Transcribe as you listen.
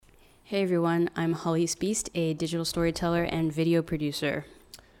Hey everyone, I'm Halise Beast, a digital storyteller and video producer.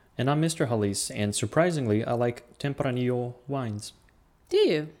 And I'm Mr. Halise, and surprisingly, I like Tempranillo wines. Do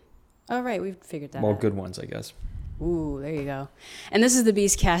you? Oh, right, we've figured that Well, out. good ones, I guess. Ooh, there you go. And this is the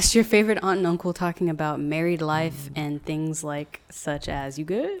Beastcast, your favorite aunt and uncle talking about married life and things like such as, you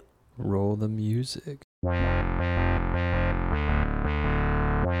good? Roll the music.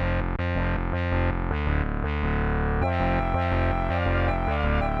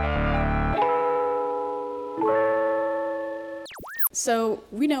 So,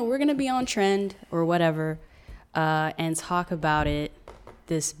 we know we're going to be on trend or whatever and talk about it.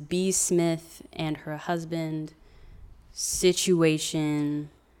 This B. Smith and her husband situation.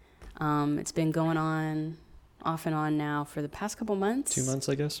 It's been going on off and on now for the past couple months. 2 months,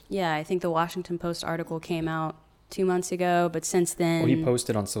 I guess. Yeah, I think the Washington Post article came out 2 months ago, but since then... Well, he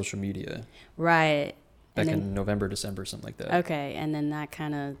posted on social media. Right. Back in November, December, something like that. Okay, and then that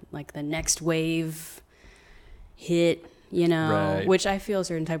kind of, like, the next wave hit, you know, Right. which I feel a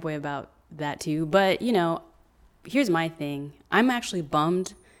certain type of way about that too. But, you know, here's my thing. I'm actually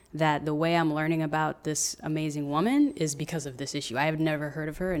bummed that the way I'm learning about this amazing woman is because of this issue. I have never heard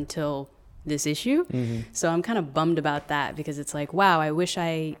of her until this issue. Mm-hmm. So I'm kind of bummed about that because it's like, wow, I wish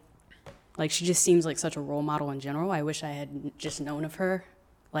she just seems like such a role model in general. I wish I had just known of her,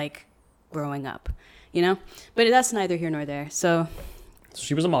 like, growing up, you know? But that's neither here nor there. So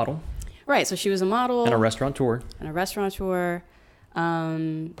she was a model. Right, so she was a model. And a restaurateur.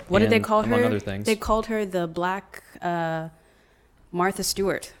 What did they call her? Among other things. They called her the Black Martha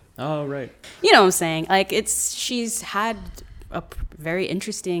Stewart. Oh, right. You know what I'm saying? Like, she's had a very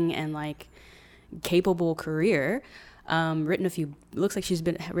interesting and, like, capable career. Looks like she's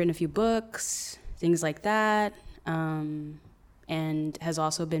written a few books, things like that. And has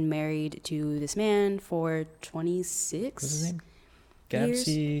also been married to this man for 26 What's his name? years.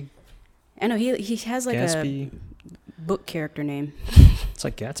 Gatsby. I know he has like Gatsby. a book character name. It's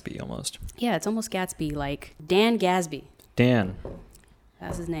like Gatsby almost. Yeah, it's almost Gatsby, like Dan Gatsby. Dan.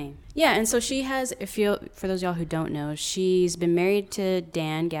 That's his name. Yeah, and so she has, for those of y'all who don't know, she's been married to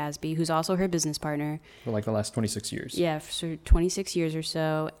Dan Gatsby, who's also her business partner. For like the last 26 years. Yeah, for 26 years or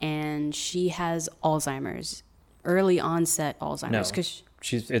so, and she has Alzheimer's, early onset Alzheimer's.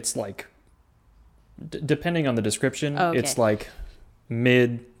 No, it's like, depending on the description, okay. It's like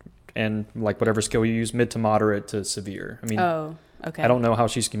mid and like whatever scale you use, mid to moderate to severe. I mean, okay. I don't know how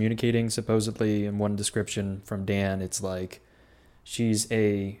she's communicating. Supposedly, in one description from Dan, it's like she's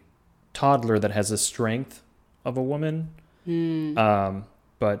a toddler that has the strength of a woman,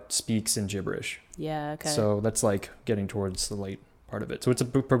 but speaks in gibberish. Yeah, okay. So that's like getting towards the late part of it. So it's a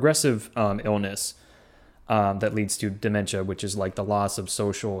progressive illness that leads to dementia, which is like the loss of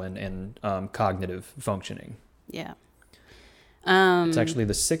social and cognitive functioning. Yeah. It's actually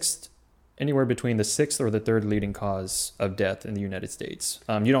anywhere between the sixth or the third leading cause of death in the United States.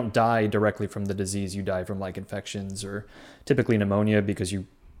 You don't die directly from the disease. You die from like infections or typically pneumonia because you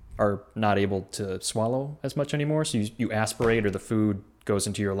are not able to swallow as much anymore. So you aspirate or the food goes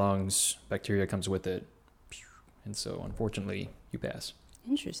into your lungs, bacteria comes with it. And so unfortunately you pass.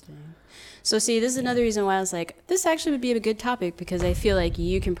 Interesting. So see, this is another reason why I was like, this actually would be a good topic because I feel like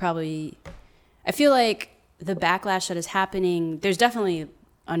I feel like the backlash that is happening, there's definitely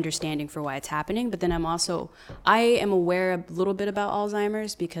understanding for why it's happening, but then I am aware a little bit about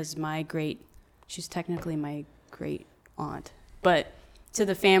Alzheimer's because she's technically my great aunt, but to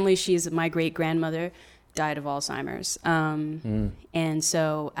the family, she's my great grandmother died of Alzheimer's. And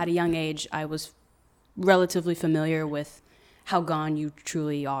so at a young age, I was relatively familiar with how gone you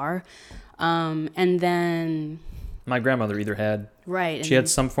truly are. And then My grandmother either had she had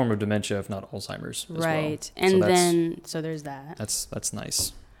some form of dementia, if not Alzheimer's, as right. well. And so there's that. That's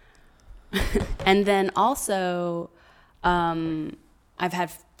nice. And then also, I've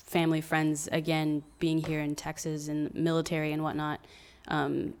had family friends, again, being here in Texas and military and whatnot.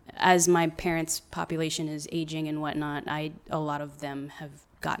 As my parents' population is aging and whatnot, a lot of them have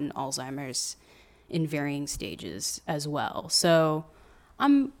gotten Alzheimer's in varying stages as well. So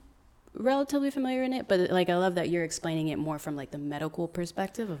I'm relatively familiar in it, but like I love that you're explaining it more from like the medical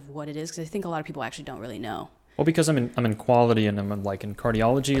perspective of what it is, because I think a lot of people actually don't really know. Well, because I'm in quality and I'm like in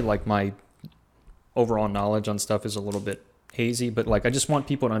cardiology, like my overall knowledge on stuff is a little bit hazy, but like I just want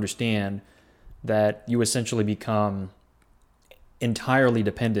people to understand that you essentially become entirely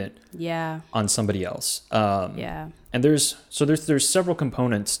dependent on somebody else. And there's several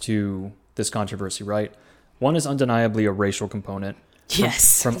components to this controversy, right? One is undeniably a racial component.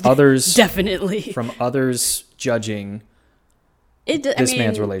 Yes. From others, definitely. From others judging this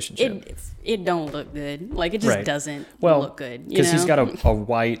man's relationship. It don't look good. Like, it just doesn't look good. Because he's got a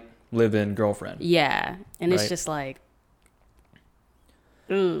white live-in girlfriend. Yeah. And it's Right. just like,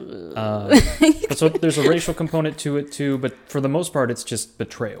 But so there's a racial component to it too, but for the most part, it's just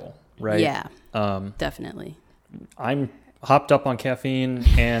betrayal, right? yeah, definitely. I'm hopped up on caffeine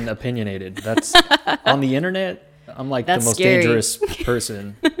and opinionated. That's on the internet. I'm like That's the most scary. dangerous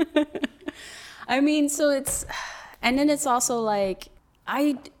person. I mean, so it's, and then it's also like,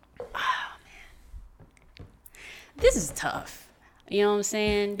 this is tough. You know what I'm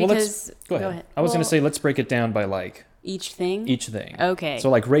saying? Well, Because, go ahead. I was going to say, let's break it down by like each thing. each thing. Okay. So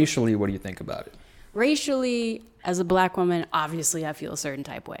like racially, what do you think about it? Racially, as a black woman, obviously I feel a certain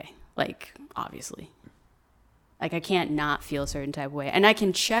type way. Like, obviously. Like, I can't not feel a certain type of way. And I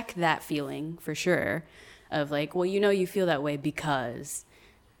can check that feeling for sure of like, well, you feel that way because,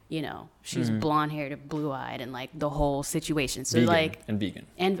 she's blonde haired and blue eyed and like the whole situation. So Vegan like, and vegan.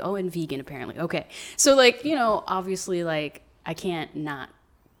 and vegan apparently. Okay. So like, obviously like I can't not,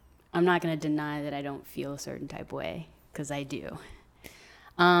 I'm not going to deny that I don't feel a certain type of way because I do.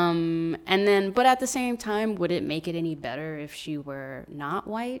 And then, but at the same time, would it make it any better if she were not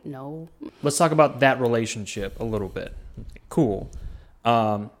white? No. Let's talk about that relationship a little bit. Cool.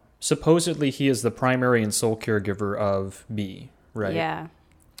 Supposedly he is the primary and sole caregiver of B, right? Yeah.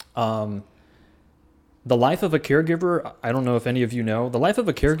 The life of a caregiver, I don't know if any of you know, the life of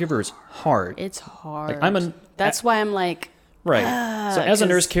a caregiver is hard. It's hard. Like That's why I'm like, right. So as a 'cause-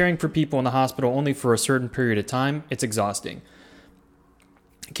 nurse caring for people in the hospital only for a certain period of time, it's exhausting.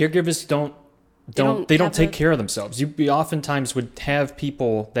 Caregivers don't have take a- care of themselves. You oftentimes would have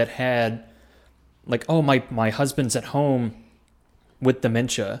people that had like, oh, my husband's at home with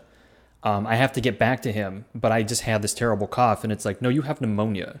dementia. I have to get back to him, but I just had this terrible cough. And it's like, no, you have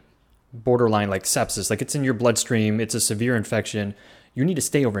pneumonia, borderline like sepsis. Like it's in your bloodstream. It's a severe infection. You need to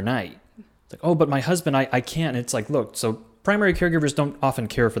stay overnight. It's like, oh, but my husband, I can't. And it's like, look, so primary caregivers don't often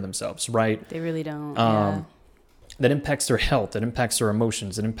care for themselves, right? they really don't. Yeah. That impacts their health. That impacts their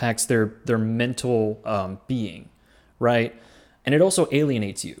emotions. It impacts their mental being, right? And it also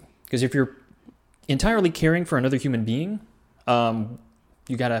alienates you because if you're entirely caring for another human being,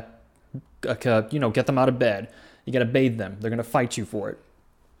 you gotta, get them out of bed. You gotta bathe them. They're gonna fight you for it.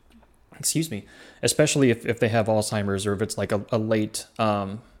 Excuse me. Especially if they have Alzheimer's or if it's like a late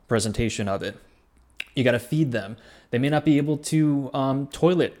presentation of it. You gotta feed them. They may not be able to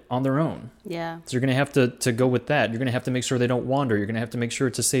toilet on their own. Yeah. So you're going to have to go with that. You're going to have to make sure they don't wander. You're going to have to make sure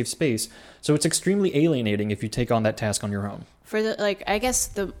it's a safe space. So it's extremely alienating if you take on that task on your own. For the, like, I guess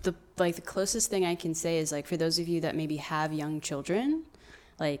the closest thing I can say is like, for those of you that maybe have young children,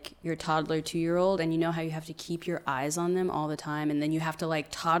 like your toddler 2-year-old, and you know how you have to keep your eyes on them all the time. And then you have to like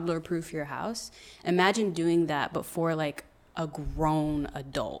toddler proof your house. Imagine doing that, but for like a grown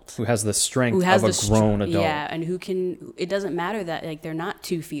adult Who has the strength of a grown adult. Yeah, and who can, it doesn't matter that like they're not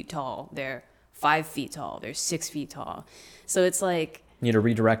 2 feet tall, they're 5 feet tall, they're 6 feet tall. So it's like, You need to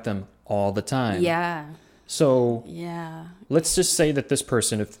redirect them all the time. yeah, So yeah, let's just say that this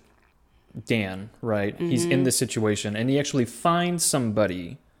person, if Dan, right, he's in this situation and he actually finds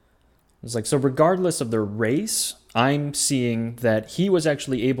somebody. It's like, so regardless of their race, I'm seeing that he was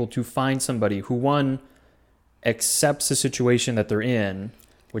actually able to find somebody who, one, accepts the situation that they're in,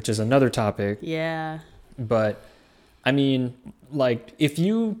 which is another topic. yeah. But I mean, like if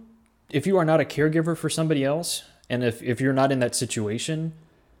you are not a caregiver for somebody else, and if you're not in that situation,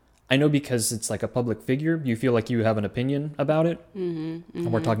 I know because it's like a public figure, you feel like you have an opinion about it. And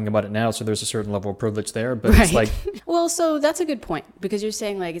we're talking about it now, so there's a certain level of privilege there. But it's like, Well, so that's a good point because you're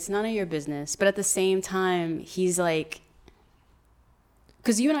saying like it's none of your business, but at the same time, he's like,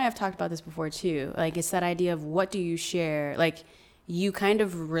 because you and I have talked about this before too. Like it's that idea of what do you share? Like you kind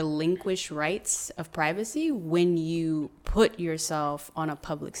of relinquish rights of privacy when you put yourself on a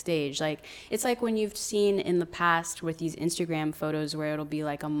public stage. Like it's like when you've seen in the past with these Instagram photos where it'll be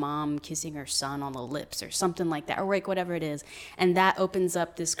like a mom kissing her son on the lips or something like that, or like whatever it is. And that opens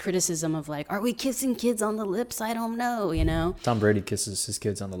up this criticism of like, are we kissing kids on the lips? I don't know, Tom Brady kisses his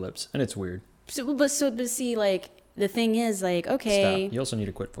kids on the lips, and it's weird. But see, like, the thing is, like, okay. Stop. You also need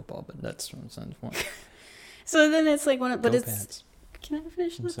to quit football, but that's what I'm saying. So then it's like but Go it's. Pats. Can I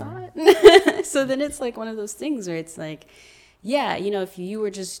finish the sorry. thought? So then it's like one of those things where it's like, yeah, if you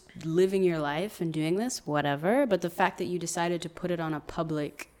were just living your life and doing this, whatever. But the fact that you decided to put it on a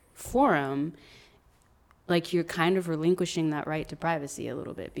public forum, like you're kind of relinquishing that right to privacy a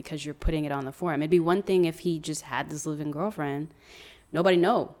little bit because you're putting it on the forum. It'd be one thing if he just had this living girlfriend, nobody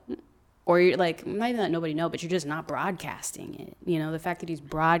know. Or you're like, not even that nobody know, but you're just not broadcasting it. The fact that he's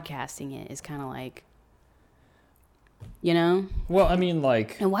broadcasting it is kind of like, Well, I mean,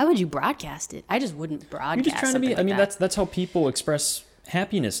 like, And why would you broadcast it? I just wouldn't broadcast. you're just trying to be. something I mean, like that. that's how people express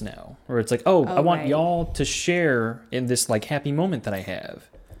happiness now, where it's like, oh, I want right. y'all to share in this like happy moment that I have,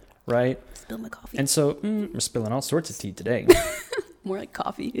 right? Spill my coffee. And so we're spilling all sorts of tea today. More like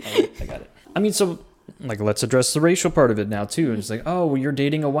coffee. I got it. I mean, so like, let's address the racial part of it now too. And it's like, oh, well, you're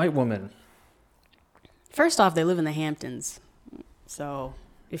dating a white woman. First off, they live in the Hamptons. So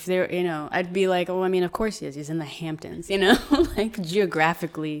if they're, I'd be like, oh, I mean, of course he is. He's in the Hamptons, like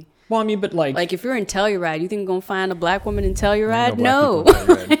geographically. Well, I mean, but Like if you're in Telluride, you think you're going to find a black woman in Telluride? Ain't No. black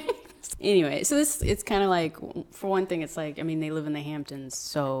people in Telluride. Anyway, so it's kind of like, for one thing, it's like, I mean, they live in the Hamptons,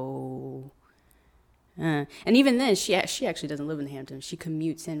 so... and even then, she actually doesn't live in the Hamptons. She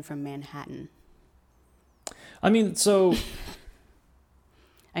commutes in from Manhattan. I mean, so...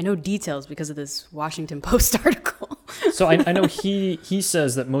 I know details because of this Washington Post article. So I know he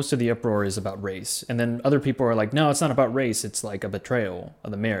says that most of the uproar is about race, and then other people are like, no, it's not about race. It's like a betrayal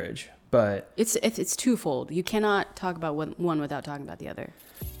of the marriage. But it's twofold. You cannot talk about one without talking about the other.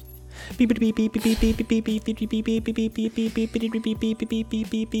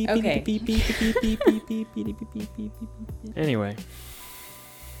 Anyway.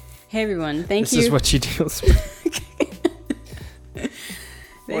 Hey everyone, thank This you. is what she deals with.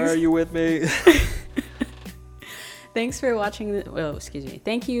 Why are you with me? Thanks for watching.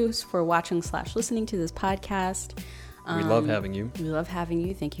 Thank you for watching / listening to this podcast. We love having you. We love having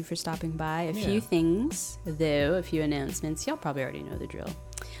you. Thank you for stopping by. A few things, though, a few announcements. Y'all probably already know the drill.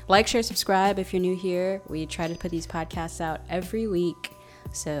 Like, share, subscribe if you're new here. We try to put these podcasts out every week.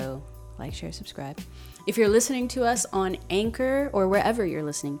 So, like, share, subscribe. If you're listening to us on Anchor or wherever you're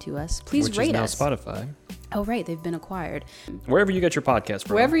listening to us, please rate us. Which is now Spotify. Oh, right. They've been acquired. Wherever you get your podcast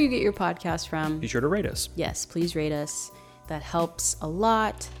from. Wherever you get your podcast from. Be sure to rate us. Yes, please rate us. That helps a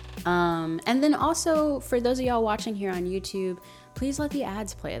lot. And then also, for those of y'all watching here on YouTube, please let the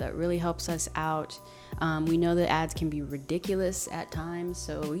ads play. That really helps us out. We know that ads can be ridiculous at times.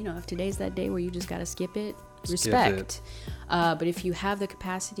 So, if today's that day where you just got to skip it, respect. But if you have the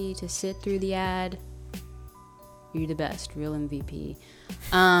capacity to sit through the ad, you're the best. Real MVP.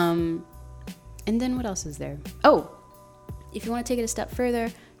 And then what else is there? Oh, if you want to take it a step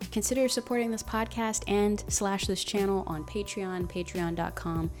further, consider supporting this podcast and / this channel on Patreon,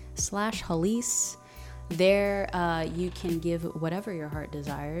 patreon.com/Halise. There, you can give whatever your heart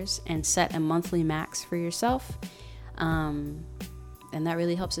desires and set a monthly max for yourself. And that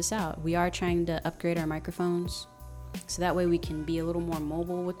really helps us out. We are trying to upgrade our microphones so that way we can be a little more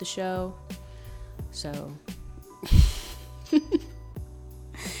mobile with the show. So...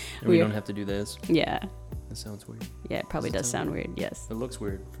 We don't have to do this. Yeah. That sounds weird. Yeah, it probably does sound weird, yes. It looks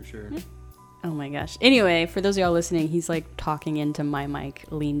weird, for sure. Oh my gosh. Anyway, for those of y'all listening, he's like talking into my mic,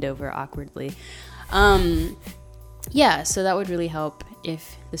 leaned over awkwardly. Yeah, so that would really help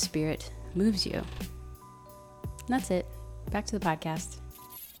if the spirit moves you. And that's it. Back to the podcast.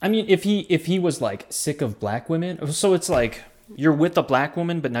 I mean, if he was like sick of black women, so it's like you're with a black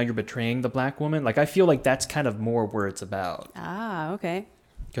woman, but now you're betraying the black woman. Like, I feel like that's kind of more where it's about. Ah, okay.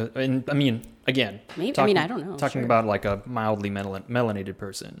 And I mean, again, Maybe. I don't know. Talking about like a mildly melanated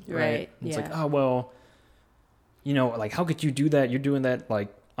person, right? It's like, oh well, like how could you do that? You're doing that like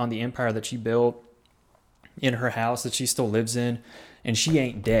on the empire that she built in her house that she still lives in, and she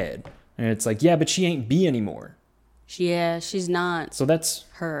ain't dead. And it's like, yeah, but she ain't B anymore. Yeah, she's not. So that's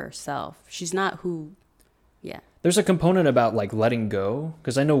herself. She's not who. Yeah. There's a component about like letting go,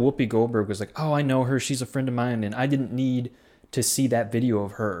 because I know Whoopi Goldberg was like, oh, I know her. She's a friend of mine, and I didn't need to see that video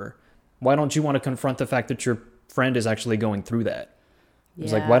of her. Why don't you want to confront the fact that your friend is actually going through that?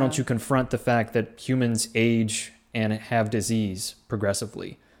 It's like, why don't you confront the fact that humans age and have disease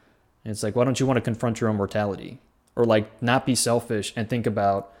progressively? And it's like, why don't you want to confront your own mortality? Or like not be selfish and think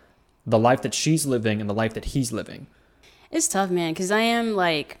about the life that she's living and the life that he's living. It's tough, man, because I am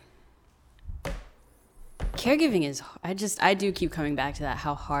like, caregiving is, I do keep coming back to that,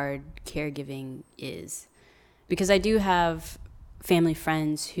 how hard caregiving is. Because I do have family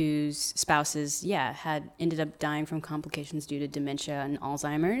friends whose spouses, had ended up dying from complications due to dementia and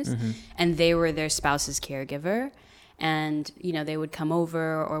Alzheimer's. Mm-hmm. And they were their spouse's caregiver. And, they would come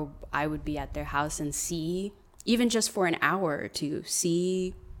over, or I would be at their house and see, even just for an hour or two,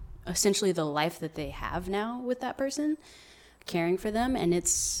 see essentially the life that they have now with that person, caring for them. And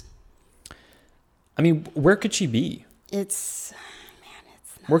it's... I mean, where could she be? It's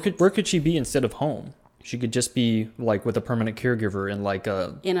not... Where could she be instead of home? She could just be like with a permanent caregiver in like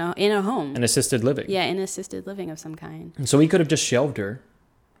a... in a home. An assisted living. Yeah, in assisted living of some kind. And so he could have just shelved her,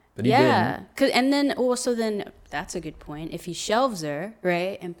 but he didn't. And then also that's a good point. If he shelves her,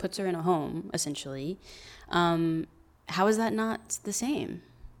 right, and puts her in a home, essentially, how is that not the same?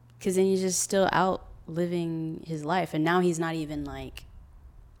 Because then he's just still out living his life. And now he's not even like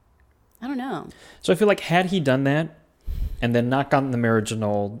I don't know. So I feel like had he done that and then not gotten the marriage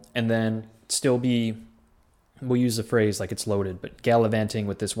annulled and then still be, we'll use the phrase like it's loaded, but gallivanting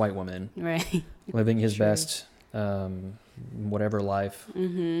with this white woman, Right. living his True. best, whatever life.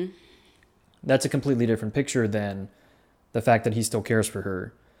 Mm-hmm. That's a completely different picture than the fact that he still cares for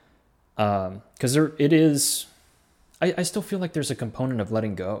her. Because it is, I still feel like there's a component of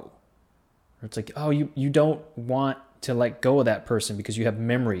letting go. It's like, oh, you don't want to let go of that person because you have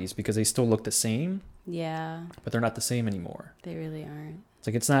memories, because they still look the same, Yeah, but they're not the same anymore. they really aren't. It's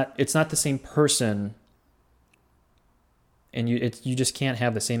like it's not the same person, and you just can't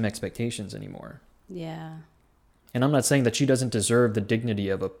have the same expectations anymore. Yeah, And I'm not saying that she doesn't deserve the dignity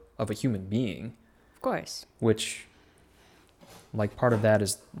of a human being, of course. which, like, part of that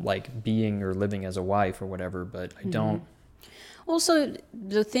is like being or living as a wife or whatever, but I don't. Also,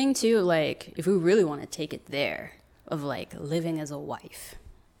 the thing too, like, if we really want to take it there, of like living as a wife,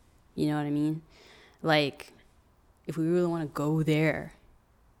 you know what I mean? Like, if we really want to go there,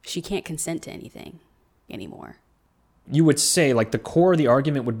 she can't consent to anything anymore. You would say, like, the core of the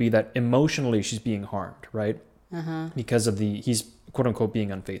argument would be that emotionally she's being harmed, right? Because of he's quote unquote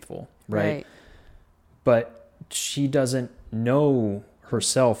being unfaithful, right? But she doesn't know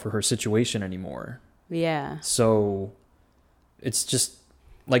herself or her situation anymore. Yeah. So it's just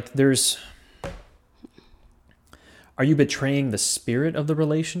like are you betraying the spirit of the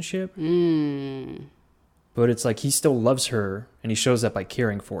relationship? But it's like he still loves her and he shows that by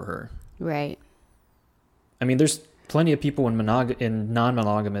caring for her. Right. I mean, there's plenty of people in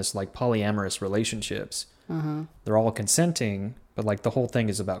non-monogamous, like polyamorous relationships. They're all consenting, but like the whole thing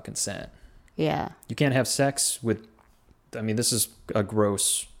is about consent. Yeah. You can't have sex with, I mean, this is a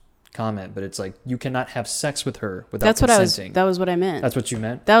gross comment, but it's like you cannot have sex with her without consenting. That was what I meant. That's what you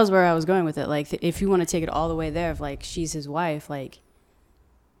meant? That was where I was going with it. Like, if you want to take it all the way there, of like she's his wife, like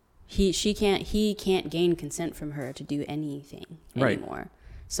he can't gain consent from her to do anything anymore.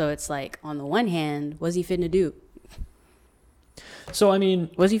 So it's like, on the one hand, what's he finna do? So I mean,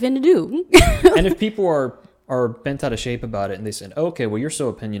 What's he finna do? and if people are bent out of shape about it and they said, okay, well, you're so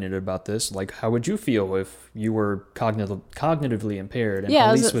opinionated about this, like, how would you feel if you were cognitively impaired and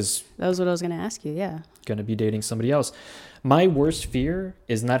police was that was what I was gonna ask you. Yeah. going to be dating somebody else? My worst fear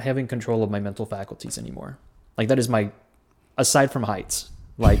is not having control of my mental faculties anymore. Like, that is aside from heights,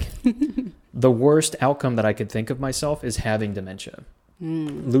 like the worst outcome that I could think of myself is having dementia,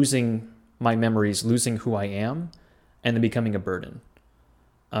 losing my memories, losing who I am, and then becoming a burden.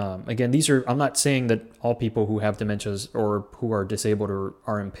 Again, I'm not saying that all people who have dementias or who are disabled or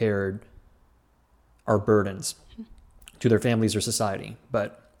are impaired are burdens to their families or society.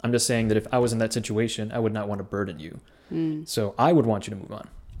 But I'm just saying that if I was in that situation, I would not want to burden you. So I would want you to move on.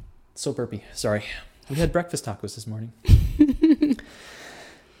 So burpy. Sorry. We had breakfast tacos this morning.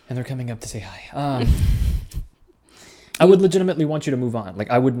 And they're coming up to say hi. I would legitimately want you to move on. Like,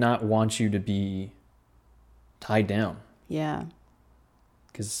 I would not want you to be tied down. Yeah.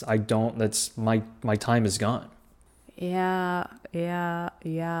 Because that's my time is gone. Yeah. I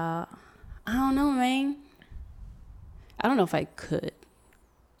don't know, man. I don't know if I could.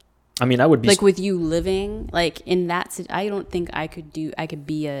 I mean, I would be like with you living like in that. I don't think I could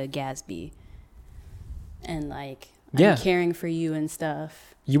be a Gatsby, and like I'm caring for you and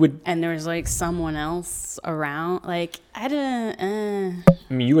stuff. You would, and there's like someone else around. Like I didn't.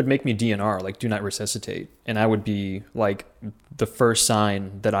 I mean, you would make me DNR, like do not resuscitate, and I would be like the first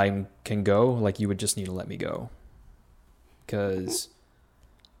sign that I can go. Like you would just need to let me go, because.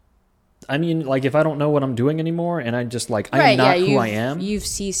 I mean, like, if I don't know what I'm doing anymore and I just, like, I'm not who I am. You've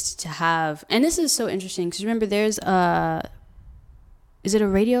ceased to have... And this is so interesting because, remember, there's is it a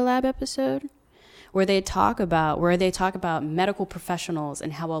Radiolab episode? Where they talk about medical professionals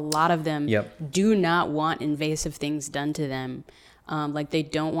and how a lot of them do not want invasive things done to them. Like, they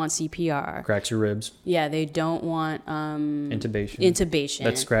don't want CPR. Cracks your ribs. Yeah, they don't want... Intubation.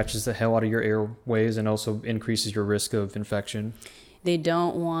 That scratches the hell out of your airways and also increases your risk of infection. They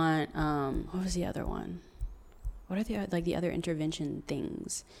don't want, what was the other one? What are the other intervention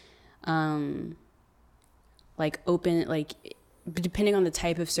things? Like open, like depending on the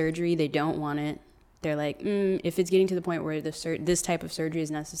type of surgery, they don't want it. They're like, if it's getting to the point where this type of surgery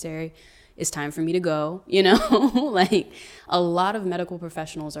is necessary, it's time for me to go, you know? Like a lot of medical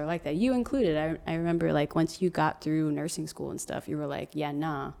professionals are like that. You included. I remember like once you got through nursing school and stuff, you were like, yeah,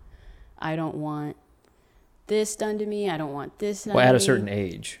 nah, I don't want this done to me. I don't want this done to me. At a certain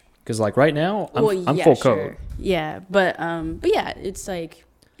age, because like right now I'm full code. Yeah, but yeah, it's like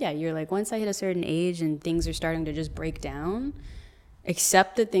you're like once I hit a certain age and things are starting to just break down,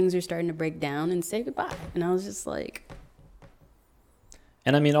 accept that things are starting to break down and say goodbye. And I was just like,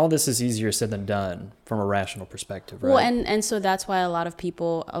 And I mean, all this is easier said than done from a rational perspective, right? Well, and so that's why a lot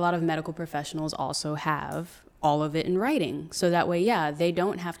of medical professionals also have all of it in writing. So that way, yeah, they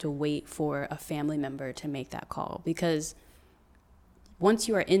don't have to wait for a family member to make that call, because once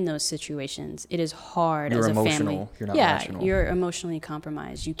you are in those situations, it is hard You're as a emotional. family. You're not yeah, rational. you're emotionally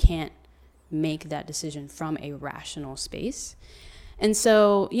compromised. You can't make that decision from a rational space. And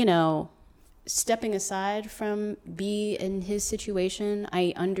so, stepping aside from B in his situation,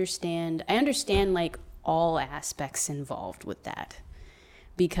 I understand like all aspects involved with that,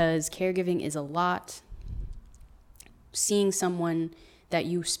 because caregiving is a lot. Seeing someone that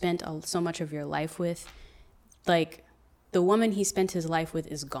you spent so much of your life with, like the woman he spent his life with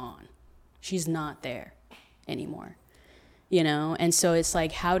is gone. She's not there anymore, And so it's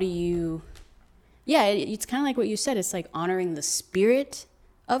like, how do you, it's kind of like what you said. It's like honoring the spirit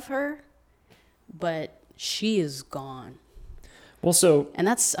of her, but she is gone. Well, so, and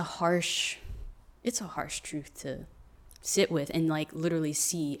that's a harsh truth to sit with and like literally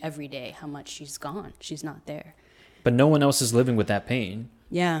see every day how much she's gone. She's not there. but no one else is living with that pain.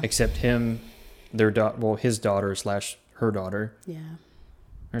 Yeah. Except him, his daughter / her daughter. Yeah.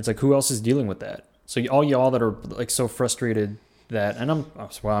 And it's like, who else is dealing with that? So all y'all that are like so frustrated that, and I'm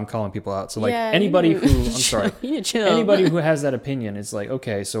calling people out. So like anybody who, I'm sorry, anybody who has that opinion is like,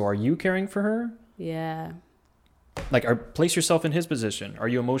 okay, so are you caring for her? Yeah. Like, place yourself in his position. Are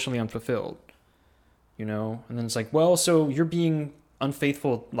you emotionally unfulfilled? And then it's like, well, so you're being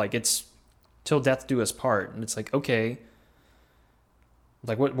unfaithful. Like, it's till death do us part. And it's like, okay.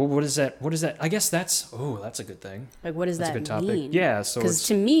 Like, what is that? What is that? I guess that's a good thing. Like, what does that's that a good topic. mean? Yeah. So because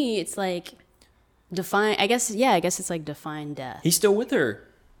to me, it's like I guess it's like define death. He's still with her.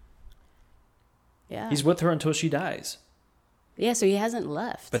 Yeah. He's with her until she dies. Yeah. So he hasn't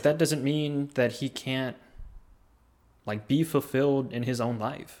left. But that doesn't mean that he can't like be fulfilled in his own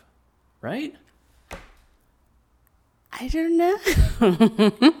life, right? I don't know.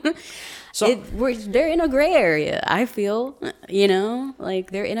 So they're in a gray area. I feel,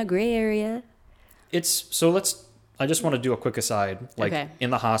 like they're in a gray area. I just want to do a quick aside. Like in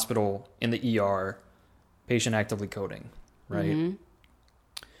the hospital, in the ER, patient actively coding, right? Mm-hmm.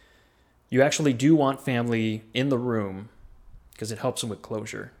 You actually do want family in the room because it helps them with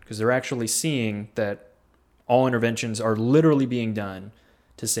closure, because they're actually seeing that all interventions are literally being done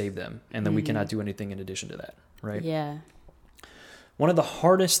to save them. And then we cannot do anything in addition to that, right? Yeah. One of the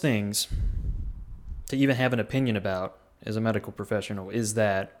hardest things to even have an opinion about as a medical professional is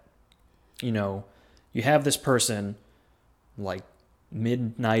that, you have this person like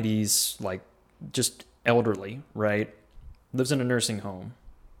mid-90s, like just elderly, right? Lives in a nursing home.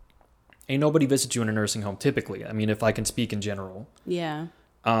 Ain't nobody visits you in a nursing home typically. I mean, if I can speak in general. Yeah.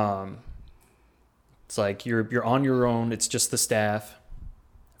 It's like you're on your own. It's just the staff.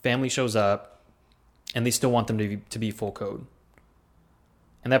 Family shows up, and they still want them to be full code.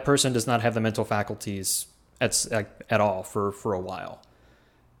 And that person does not have the mental faculties at all for a while.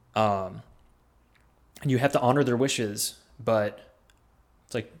 And you have to honor their wishes, but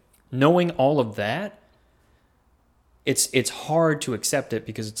it's like knowing all of that, it's hard to accept it,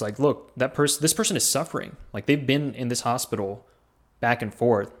 because it's like, look, this person is suffering. Like, they've been in this hospital back and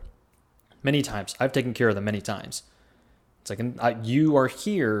forth many times. I've taken care of them many times. It's like, you are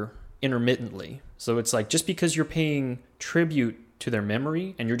here intermittently. So it's like, just because you're paying tribute to their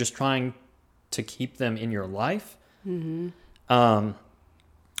memory and you're just trying to keep them in your life. Mm-hmm. I'm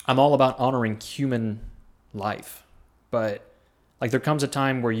all about honoring human life, but like there comes a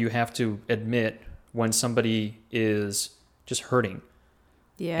time where you have to admit when somebody is just hurting.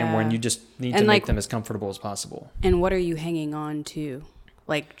 Yeah. And when you just need to make them as comfortable as possible. And what are you hanging on to?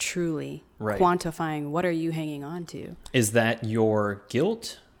 Like, truly right. Quantifying, what are you hanging on to? Is that your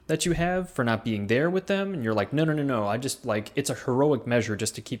guilt that you have for not being there with them? And you're like, no. I just like, it's a heroic measure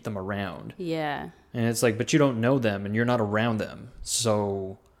just to keep them around. Yeah. And it's like, but you don't know them and you're not around them.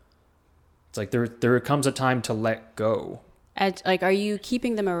 So it's like there comes a time to let go. Are you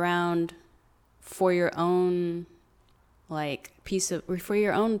keeping them around for your own peace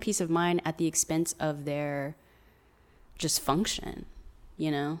of mind at the expense of their just function,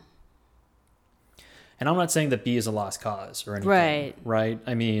 And I'm not saying that B is a lost cause or anything. Right.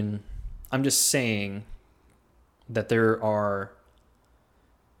 I mean, I'm just saying that there are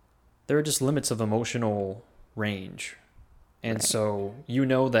just limits of emotional range. And right. So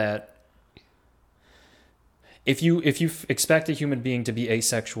that if you expect a human being to be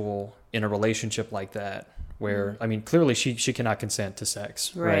asexual in a relationship like that, where, I mean, clearly she cannot consent to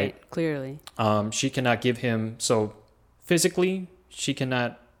sex, right? Clearly. She cannot give him, so physically, she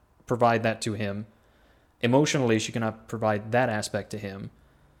cannot provide that to him. emotionally she cannot provide that aspect to him.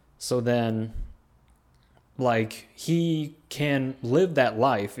 So then, like, he can live that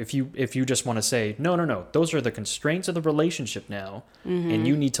life if you just want to say, no, those are the constraints of the relationship now, and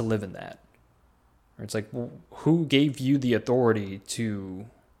you need to live in that. Or it's like, well, who gave you the authority to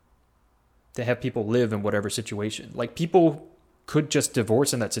have people live in whatever situation? Like, people could just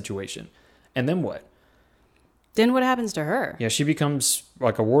divorce in that situation, and then what? Then what happens to her? Yeah, she becomes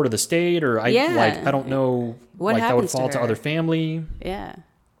like a ward of the state, or I don't know, what like that would happens fall to to her? other family. Yeah.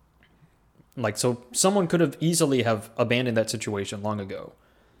 Like, so someone could have easily have abandoned that situation long ago.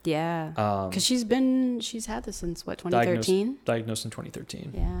 Yeah. Because she's had this since what, 2013? Diagnosed in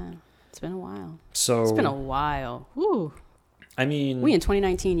 2013. Yeah. It's been a while. So It's been a while. Woo. I mean, We in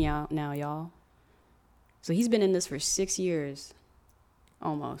 2019 now, y'all. So he's been in this for 6 years.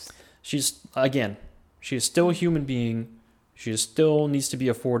 Almost. she is still a human being. She still needs to be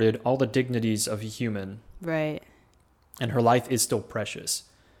afforded all the dignities of a human. Right. And her life is still precious.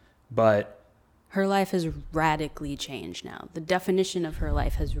 But Her life has radically changed now. The definition of her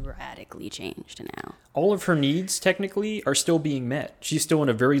life has radically changed now. all of her needs technically are still being met. She's still in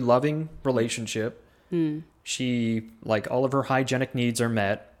a very loving relationship. She, like, all of her hygienic needs are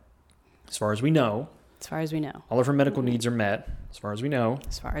met, as far as we know. As far as we know. All of her medical needs are met, as far as we know.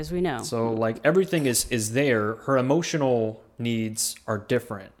 As far as we know. So, like, everything is there. Her emotional needs are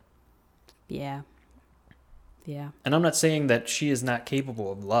different. Yeah. Yeah. And I'm not saying that she is not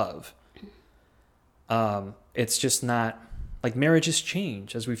capable of love. It's just not, like, marriages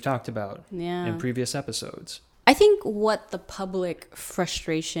change, as we've talked about Yeah. in previous episodes. I think what the public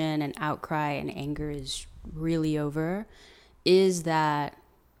frustration and outcry and anger is really over is that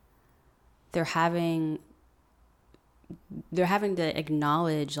they're having to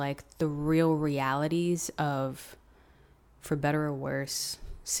acknowledge, like, the real realities of, for better or worse,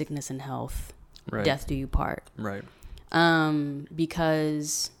 sickness and health, Right. death do you part. Right.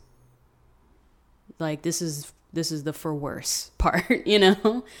 Because, like, this is the for worse part, you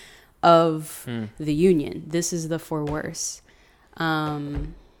know, of the union. This is the for worse. I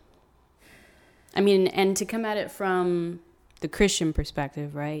mean, and to come at it from the Christian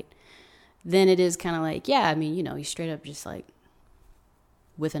perspective, right? Then it is kind of like, yeah, I mean, you know, you straight up just, like,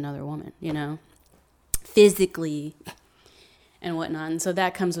 with another woman, you know, physically and whatnot. And so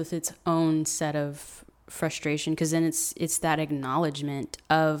that comes with its own set of frustration, because then it's that acknowledgement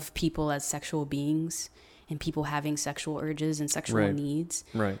of people as sexual beings and people having sexual urges and sexual Right. needs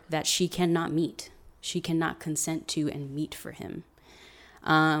Right. that she cannot meet. She cannot consent to and meet for him.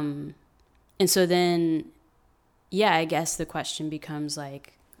 And so then, yeah, I guess the question becomes,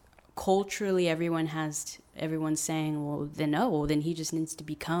 like, culturally everyone's saying, well, then he just needs to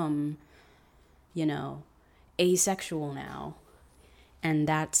become, you know, asexual now. And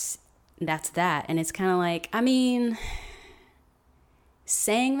that's that. And it's kind of like, I mean,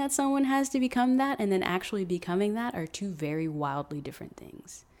 saying that someone has to become that and then actually becoming that are two very wildly different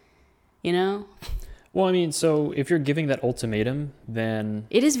things, you know? Well, I mean, so if you're giving that ultimatum, then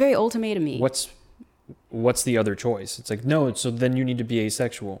It is very ultimatum-y. what's the other choice? It's like, no, so then you need to be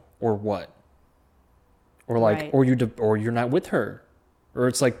asexual, or what? Or, like, Right. or you're not with her. Or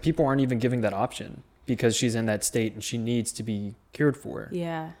it's like people aren't even giving that option because she's in that state and she needs to be cared for.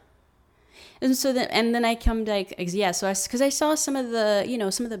 Yeah. And so then I come to, like, yeah, so because I saw some of the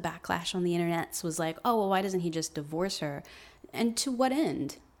backlash on the internet was like, oh, well, why doesn't he just divorce her? And to what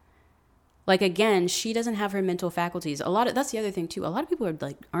end? Like, again, she doesn't have her mental faculties. That's the other thing too. A lot of people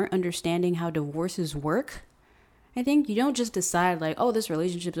aren't understanding how divorces work. I think you don't just decide, like, oh, this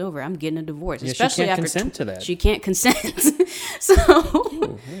relationship's over, I'm getting a divorce. Yeah, Especially she can't after consent to that. She can't consent. So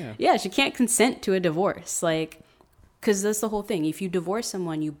Ooh, yeah. yeah, she can't consent to a divorce. Like, because that's the whole thing. If you divorce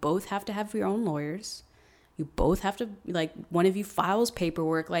someone, you both have to have your own lawyers. You both have to, like, one of you files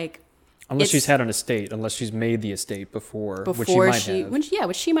paperwork, like, Unless it's- she's had an estate, unless she's made the estate before which she before might have.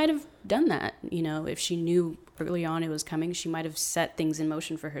 which she might have done that. You know, if she knew early on it was coming, she might have set things in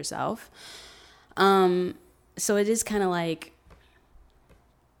motion for herself. So it is kind of like,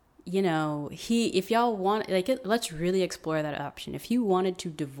 you know, if y'all want, like, let's really explore that option. If you wanted to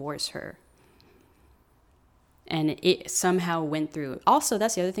divorce her and it somehow went through, also,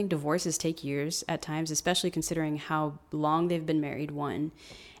 that's the other thing, divorces take years at times, especially considering how long they've been married, one,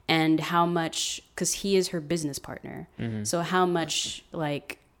 and how much, because he is her business partner. So how much,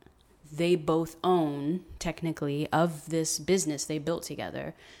 like, they both own, technically, of this business they built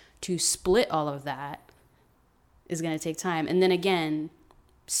together. To split all of that is going to take time. And then again,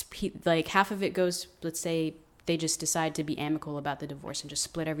 like, half of it goes, let's say they just decide to be amicable about the divorce and just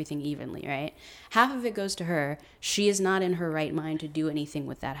split everything evenly, right? Half of it goes to her. She is not in her right mind to do anything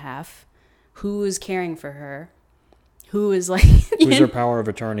with that half, who is caring for her, who is like who's her power of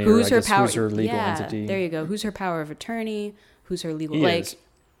attorney, who's or I her guess power, who's her legal yeah, entity. there you go. Who's her power of attorney? Who's her legal He like is.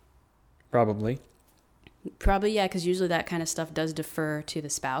 Probably. Probably, yeah, because usually that kind of stuff does defer to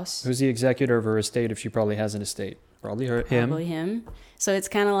the spouse. Who's the executor of her estate if she probably has an estate? Probably Probably him. So it's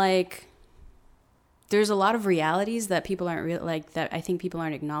kind of like there's a lot of realities that people aren't that I think people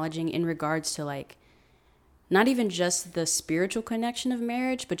aren't acknowledging in regards to like not even just the spiritual connection of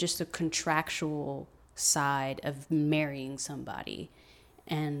marriage, but just the contractual side of marrying somebody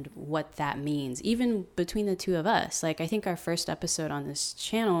and what that means, even between the two of us. Like I think our first episode on this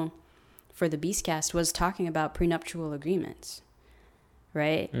channel for the Beastcast was talking about prenuptial agreements,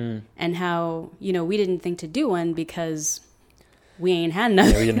 right? And how, you know, we didn't think to do one because we ain't had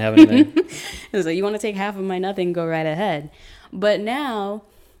nothing. Yeah, we didn't have anything. It was like, you want to take half of my nothing, go right ahead. But now,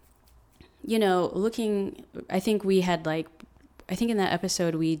 you know, I think in that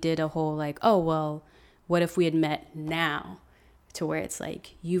episode we did a whole like, oh, well, what if we had met now? To where it's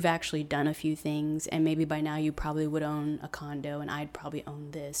like, you've actually done a few things and maybe by now you probably would own a condo and I'd probably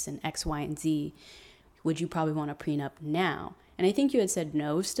own this and X, Y, and Z. Would you probably want a prenup now? And I think you had said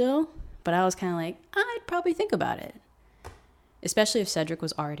no still, but I was kind of like, I'd probably think about it. Especially if Cedric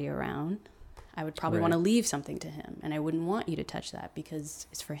was already around. I would probably want to leave something to him and I wouldn't want you to touch that because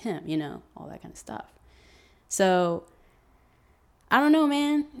it's for him, you know, all that kind of stuff. So, I don't know,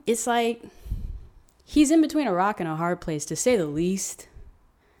 man. It's like, he's in between a rock and a hard place, to say the least.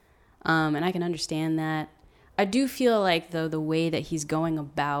 And I can understand that. I do feel like, though, the way that he's going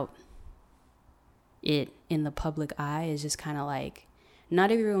about it in the public eye is just kind of like, not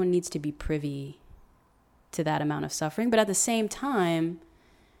everyone needs to be privy to that amount of suffering. But at the same time,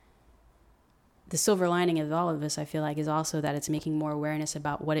 the silver lining of all of this, I feel like, is also that it's making more awareness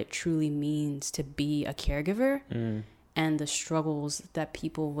about what it truly means to be a caregiver. And the struggles that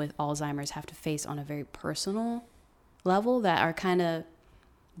people with Alzheimer's have to face on a very personal level that are kind of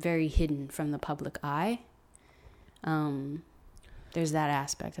very hidden from the public eye. There's that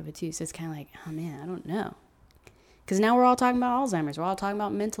aspect of it too. So it's kind of like, oh man, I don't know. Because now we're all talking about Alzheimer's. We're all talking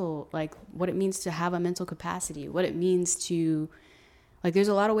about mental, like what it means to have a mental capacity, what it means to, like, there's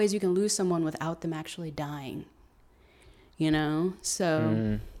a lot of ways you can lose someone without them actually dying, you know?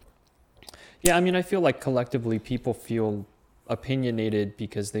 So... Yeah, I mean, I feel like collectively people feel opinionated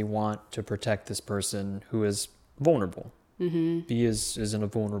because they want to protect this person who is vulnerable. He is in a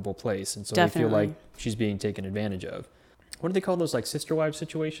vulnerable place, and so Definitely. they feel like she's being taken advantage of. What do they call those, like sister wife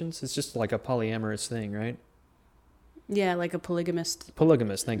situations? It's just like a polyamorous thing, right? Yeah, like a polygamous,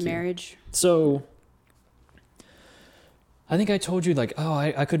 thank you. marriage. So I think I told you, like, oh,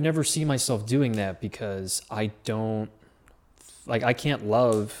 I could never see myself doing that because I can't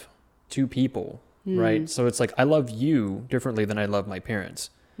love two people, right? So it's like I love you differently than I love my parents,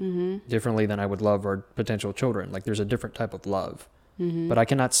 differently than I would love our potential children. Like there's a different type of love, but I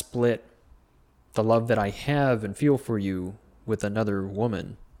cannot split the love that I have and feel for you with another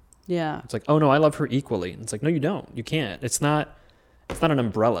woman. Yeah. It's like, oh no, I love her equally. And it's like, no, you don't. You can't. It's not an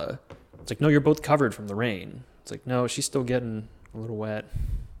umbrella. It's like, no, you're both covered from the rain. It's like, no, she's still getting a little wet.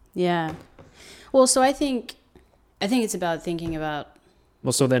 Yeah. Well, so I think it's about thinking about.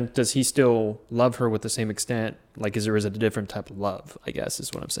 Well, so then does he still love her with the same extent? Like, is it a different type of love, I guess,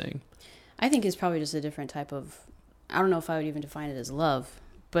 is what I'm saying. I think it's probably just a different type of, I don't know if I would even define it as love,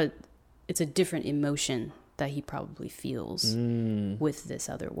 but it's a different emotion that he probably feels with this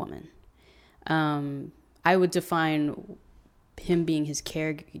other woman. I would define him being B's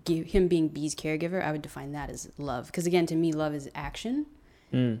caregiver, I would define that as love. Because again, to me, love is action.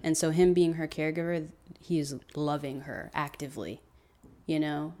 And so him being her caregiver, he is loving her actively. You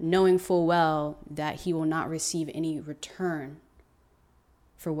know, knowing full well that he will not receive any return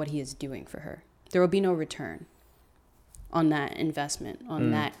for what he is doing for her. There will be no return on that investment,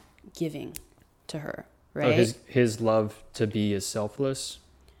 on that giving to her, right? Oh, his love to be is selfless?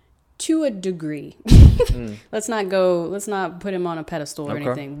 To a degree. Let's not put him on a pedestal or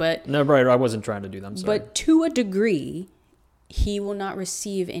anything. But no, right, I wasn't trying to do that. I'm sorry. But to a degree, he will not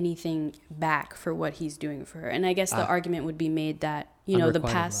receive anything back for what he's doing for her. And I guess the argument would be made that, you know, the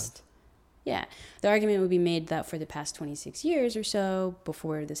argument would be made that for the past 26 years or so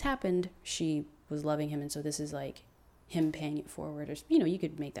before this happened, she was loving him. And so this is like him paying it forward, or, you know, you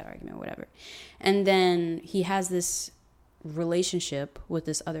could make that argument or whatever. And then he has this relationship with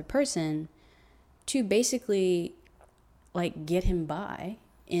this other person to basically like get him by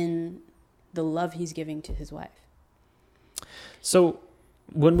in the love he's giving to his wife. So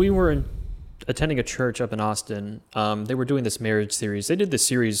when we were attending a church up in Austin, they were doing this marriage series. They did this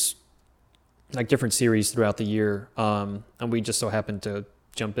series, like different series throughout the year. And we just so happened to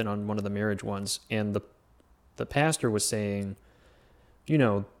jump in on one of the marriage ones, and the pastor was saying, you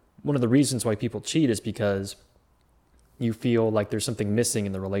know, one of the reasons why people cheat is because you feel like there's something missing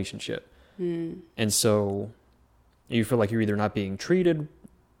in the relationship. And so you feel like you're either not being treated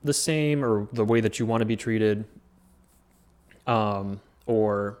the same or the way that you want to be treated,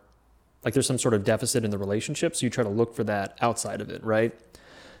 or like there's some sort of deficit in the relationship. So you try to look for that outside of it, right?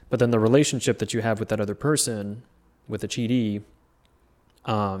 But then the relationship that you have with that other person, with a cheatee,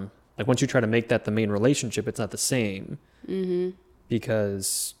 like once you try to make that the main relationship, it's not the same,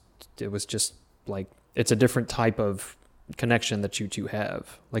 because it was just like, it's a different type of connection that you two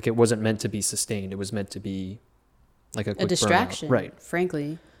have. Like it wasn't meant to be sustained. It was meant to be like a quick distraction, burnout. Right?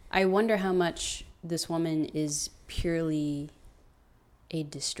 Frankly, I wonder how much this woman is purely a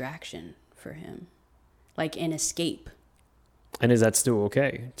distraction for him, like an escape. And is that still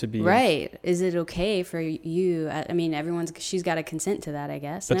okay to be right? Is it okay for you? I mean, she's got to consent to that, I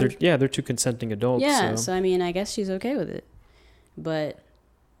guess. But they're two consenting adults. Yeah, so I mean, I guess she's okay with it. But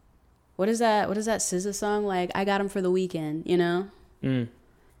what is that SZA song, like, I got him for the weekend, you know?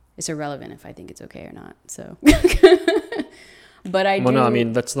 It's irrelevant if I think it's okay or not, so. But no, I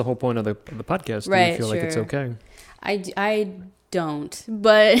mean, that's the whole point of the podcast. Right, Do you feel like it's okay? I don't,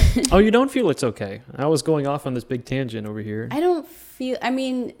 but... Oh, you don't feel it's okay? I was going off on this big tangent over here. I don't feel, I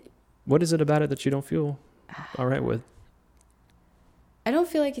mean... What is it about it that you don't feel all right with? I don't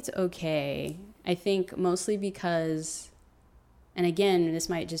feel like it's okay. I think mostly because... And again, this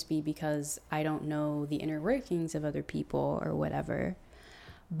might just be because I don't know the inner workings of other people or whatever.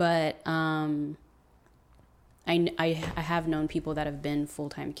 But I have known people that have been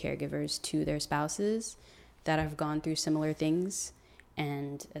full-time caregivers to their spouses that have gone through similar things.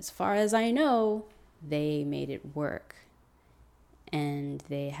 And as far as I know, they made it work. And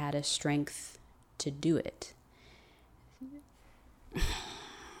they had a strength to do it.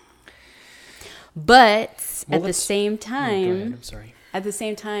 But at the same time, I'm sorry. At the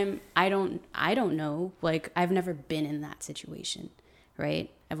same time, I don't know. Like, I've never been in that situation, right?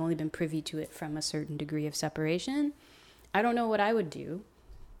 I've only been privy to it from a certain degree of separation. I don't know what I would do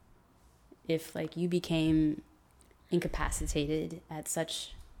if, like, you became incapacitated at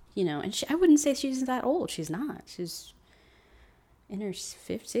such, you know, and I wouldn't say she's that old. She's not. She's in her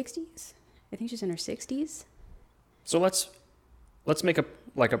 60s. I think she's in her 60s. So let's make a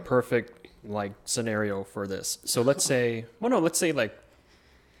perfect like scenario for this. So let's say like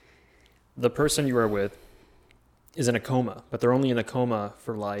the person you are with is in a coma, but they're only in a coma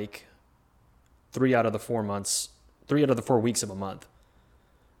for like 3 out of the 4 weeks of a month.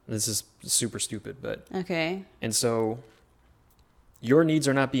 This is super stupid, but okay. And so your needs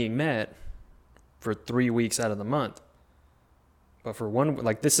are not being met for 3 weeks out of the month. But for one,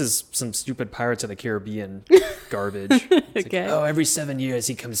 like, this is some stupid Pirates of the Caribbean garbage. It's okay. Like, oh, every 7 years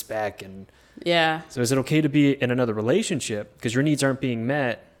he comes back. And yeah. so is it okay to be in another relationship because your needs aren't being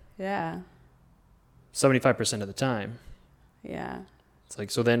met? Yeah. 75% of the time. Yeah. It's like,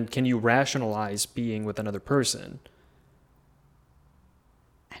 so then can you rationalize being with another person?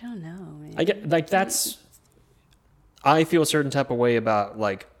 I don't know, man. I get, like, I feel a certain type of way about,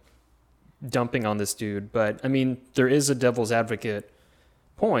 like, dumping on this dude, but I mean, there is a devil's advocate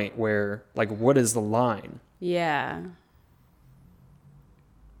point where, like, what is the line? Yeah.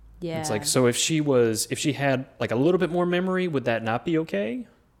 Yeah. It's like, so if she had like a little bit more memory, would that not be okay?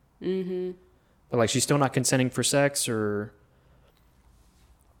 Mm-hmm. But like, she's still not consenting for sex, or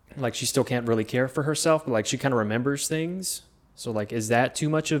like she still can't really care for herself, but like she kind of remembers things. So like, is that too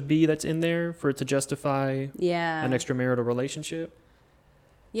much of B that's in there for it to justify an extramarital relationship?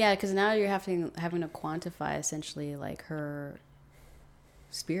 Yeah, because now you're having to quantify essentially like her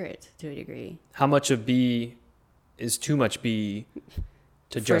spirit to a degree. How much of B is too much B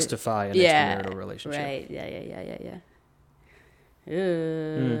to justify an extramarital relationship? Right. Yeah.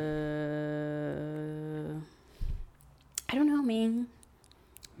 I don't know, Ming.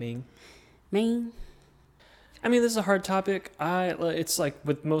 I mean, this is a hard topic. It's like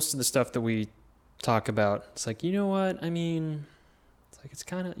with most of the stuff that we talk about, it's like, you know what? I mean, it's like, it's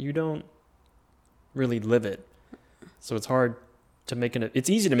kind of, you don't really live it. So it's hard to it's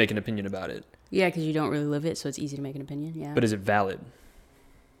easy to make an opinion about it. Yeah, because you don't really live it, so it's easy to make an opinion, yeah. But is it valid?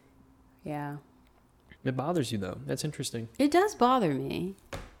 Yeah. It bothers you, though. That's interesting. It does bother me.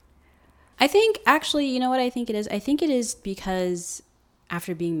 I think, actually, you know what I think it is? I think it is because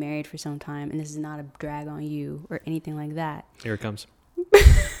after being married for some time, and this is not a drag on you or anything like that. Here it comes.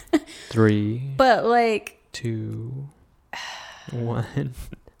 3. But, like... 2. 1.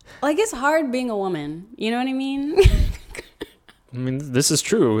 Like, it's hard being a woman. You know what I mean? I mean, this is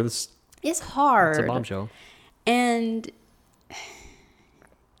true. It's hard. It's a bombshell. And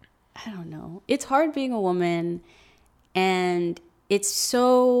I don't know. It's hard being a woman, and it's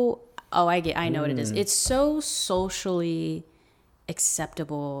so, I know what it is. It's so socially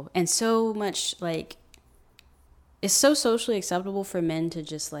acceptable and so much like, it's so socially acceptable for men to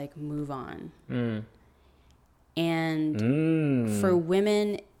just like move on. And for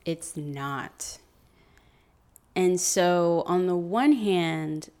women, it's not. And so on the one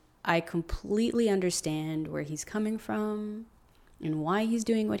hand, I completely understand where he's coming from and why he's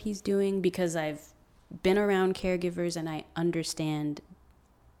doing what he's doing, because I've been around caregivers and I understand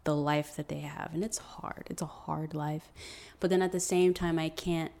the life that they have. And it's hard. It's a hard life. But then at the same time, I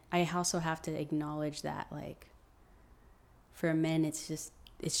also have to acknowledge that, like, for men, it's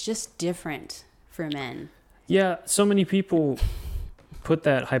just different for men. Yeah, so many people put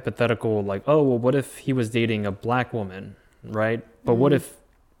that hypothetical, like, oh, well, what if he was dating a black woman, right? But what if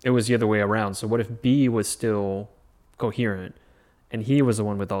it was the other way around? So what if B was still coherent and he was the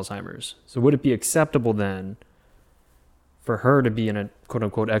one with Alzheimer's? So would it be acceptable then for her to be in a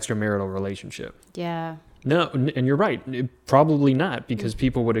quote-unquote extramarital relationship? Yeah. No, and you're right. Probably not, because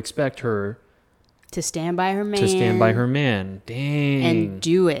people would expect her to stand by her man. To stand by her man. Dang. And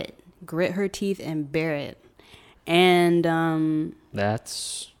do it. Grit her teeth and bear it. And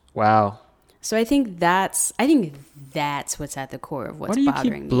that's wow. So I think that's what's at the core of what's bothering me. Why do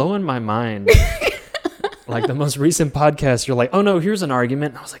you keep blowing my mind? Like the most recent podcast, you're like, oh no, here's an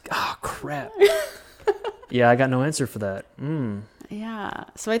argument. And I was like, oh crap. Yeah, I got no answer for that. Yeah.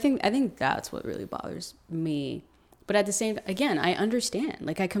 So I think that's what really bothers me. But at the same, again, I understand.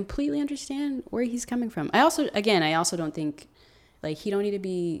 Like, I completely understand where he's coming from. I also don't think, like, he don't need to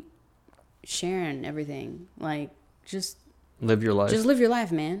be sharing everything. Like, just live your life. Just live your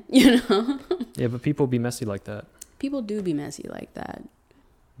life, man. You know? Yeah, but people be messy like that. People do be messy like that.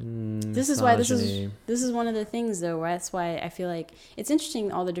 This is one of the things, though, where that's why I feel like it's interesting,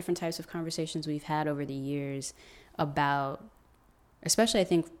 all the different types of conversations we've had over the years about, especially I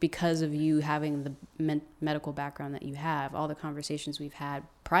think because of you having the medical background that you have, all the conversations we've had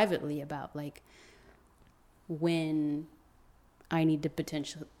privately about, like, when I need to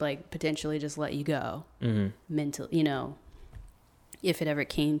potentially just let you go mentally, you know, if it ever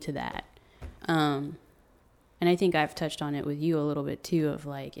came to that. And I think I've touched on it with you a little bit too, of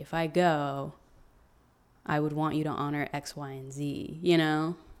like, if I go, I would want you to honor X, Y, and Z, you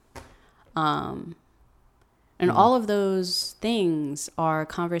know? And all of those things are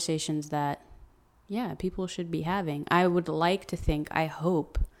conversations that, yeah, people should be having. I would like to think, I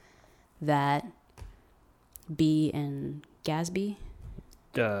hope that B and Gatsby,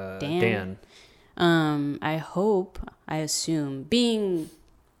 Dan. I assume, being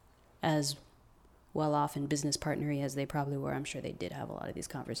as well off and business partnery as they probably were, I'm sure they did have a lot of these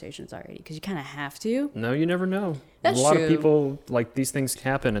conversations already, because you kind of have to. No, you never know. That's a lot true. Of people, like, these things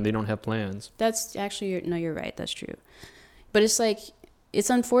happen and they don't have plans. That's actually, you're right. That's true. But it's like, it's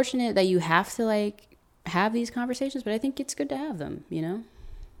unfortunate that you have to, like, have these conversations, but I think it's good to have them, you know?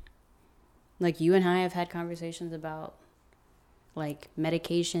 Like, you and I have had conversations about, like,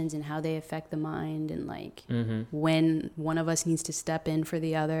 medications and how they affect the mind, and, like, when one of us needs to step in for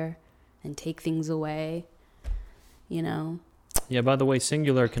the other and take things away, you know? Yeah, by the way,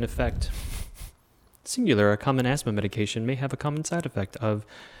 Singular, a common asthma medication, may have a common side effect of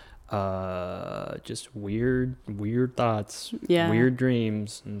just weird thoughts, weird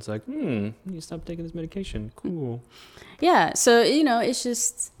dreams. And it's like, you stop taking this medication. Cool. Yeah, so, you know, it's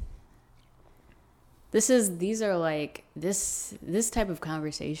just, this type of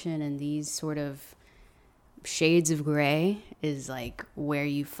conversation and these sort of shades of gray is like where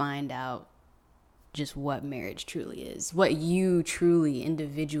you find out just what marriage truly is, what you truly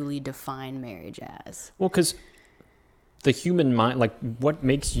individually define marriage as. Well, because the human mind, like, what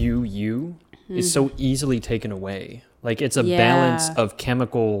makes you is so easily taken away. Like, it's a balance of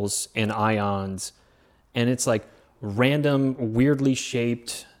chemicals and ions, and it's like random weirdly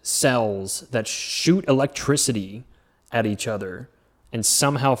shaped cells that shoot electricity at each other and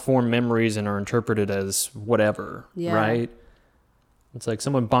somehow form memories and are interpreted as whatever, right? It's like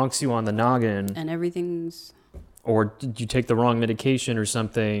someone bonks you on the noggin. And everything's... Or did you take the wrong medication or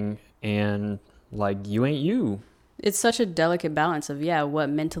something, and, like, you ain't you. It's such a delicate balance of, what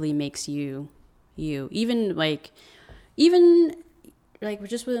mentally makes you. Even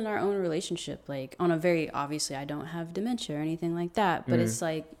just within our own relationship, like, on a very... Obviously, I don't have dementia or anything like that, but it's,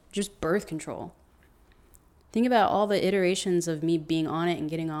 like, just birth control. Think about all the iterations of me being on it and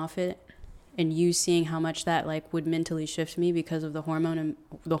getting off it, and you seeing how much that, like, would mentally shift me because of the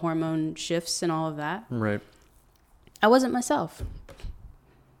hormone shifts and all of that. Right. I wasn't myself.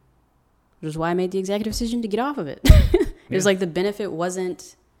 Which is why I made the executive decision to get off of it. It was like the benefit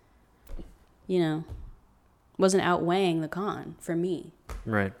wasn't you know, wasn't outweighing the con for me,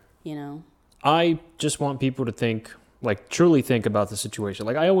 Right. you know? I just want people to think, like, truly think about the situation.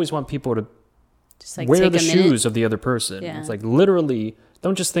 Like, I always want people to Just like wear take the a minute. shoes of the other person. Yeah. It's like, literally,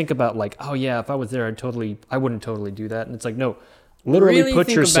 don't just think about, like, oh, yeah, if I was there, I wouldn't totally do that. And it's like, no, literally Really put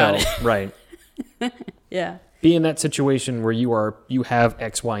think about yourself, right. Yeah. Be in that situation where you have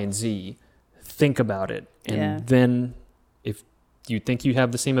X, Y, and Z. Think about it. And Yeah. then if you think you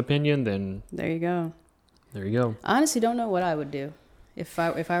have the same opinion, then There you go. there you go. I honestly don't know what I would do if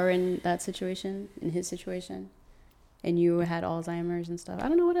I were in that situation, in his situation, and you had Alzheimer's and stuff. I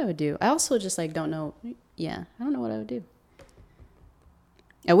don't know what I would do. I also just like don't know. Yeah, I don't know what I would do.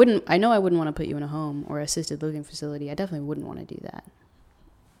 I know I wouldn't want to put you in a home or assisted living facility. I definitely wouldn't want to do that.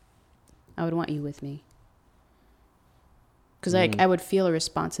 I would want you with me. Because I would feel a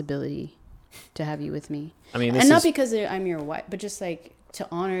responsibility to have you with me. I mean, And not because I'm your wife, but just like to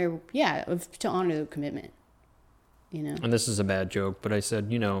honor the commitment, you know? and this is a bad joke, but I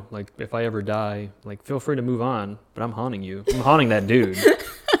said, like, if I ever die, like, feel free to move on, but I'm haunting you. I'm haunting that dude.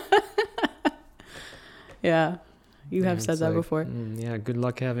 Yeah. You have And said it's that like, before. Yeah, good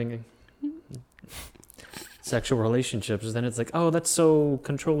luck having sexual relationships. Then it's like, oh, that's so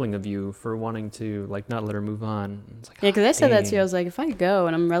controlling of you for wanting to, like, not let her move on. It's like, Yeah, because I said that to you. I dang. was like, if I go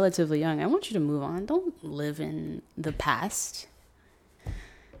and I'm relatively young, I want you to move on. Don't live in the past.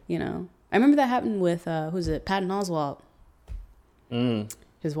 You know? I remember that happened with, who's it? Patton Oswalt.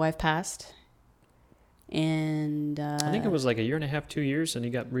 His wife passed. And I think it was like a year and a half, 2 years, and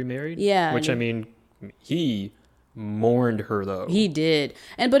he got remarried. Yeah. Which, I mean, he mourned her, though. he did.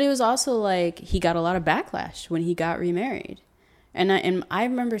 But it was also like he got a lot of backlash when he got remarried. And I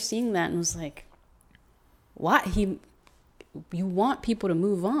remember seeing that and was like, what? You want people to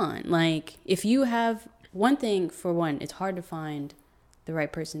move on. Like, if you have one thing, for one, it's hard to find the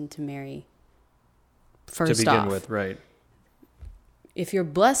right person to marry first to begin off. with, right. If you're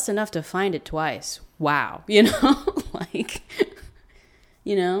blessed enough to find it twice, wow. You know? Like,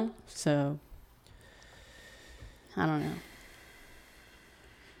 you know? So, I don't know.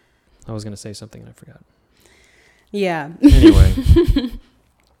 I was going to say something and I forgot. Yeah. Anyway,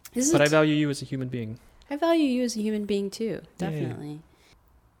 This is but I value you as a human being. I value you as a human being too, definitely.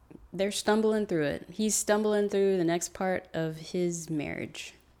 They're stumbling through it. He's stumbling through the next part of his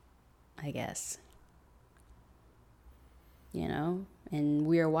marriage, I guess. You know? And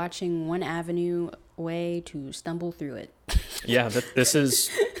we are watching one avenue way to stumble through it. Yeah, this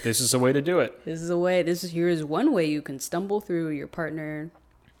is a way to do it. Here is one way you can stumble through your partner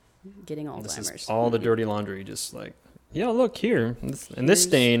getting This Alzheimer's. is all the dirty laundry, just like, yeah, look here. And this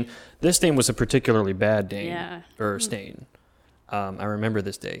stain was a particularly bad stain. I remember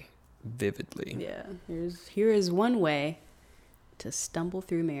this day vividly. Yeah. Here is one way to stumble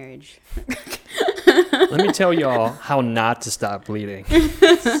through marriage. Let me tell y'all how not to stop bleeding.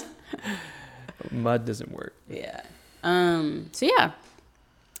 Mud doesn't work. Yeah. So yeah.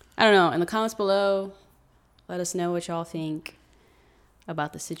 I don't know. In the comments below, let us know what y'all think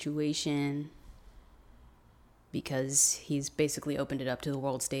about the situation, because he's basically opened it up to the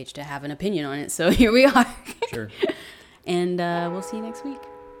world stage to have an opinion on it. So here we are. Sure. And we'll see you next week.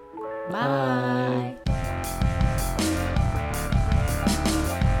 Bye. Bye.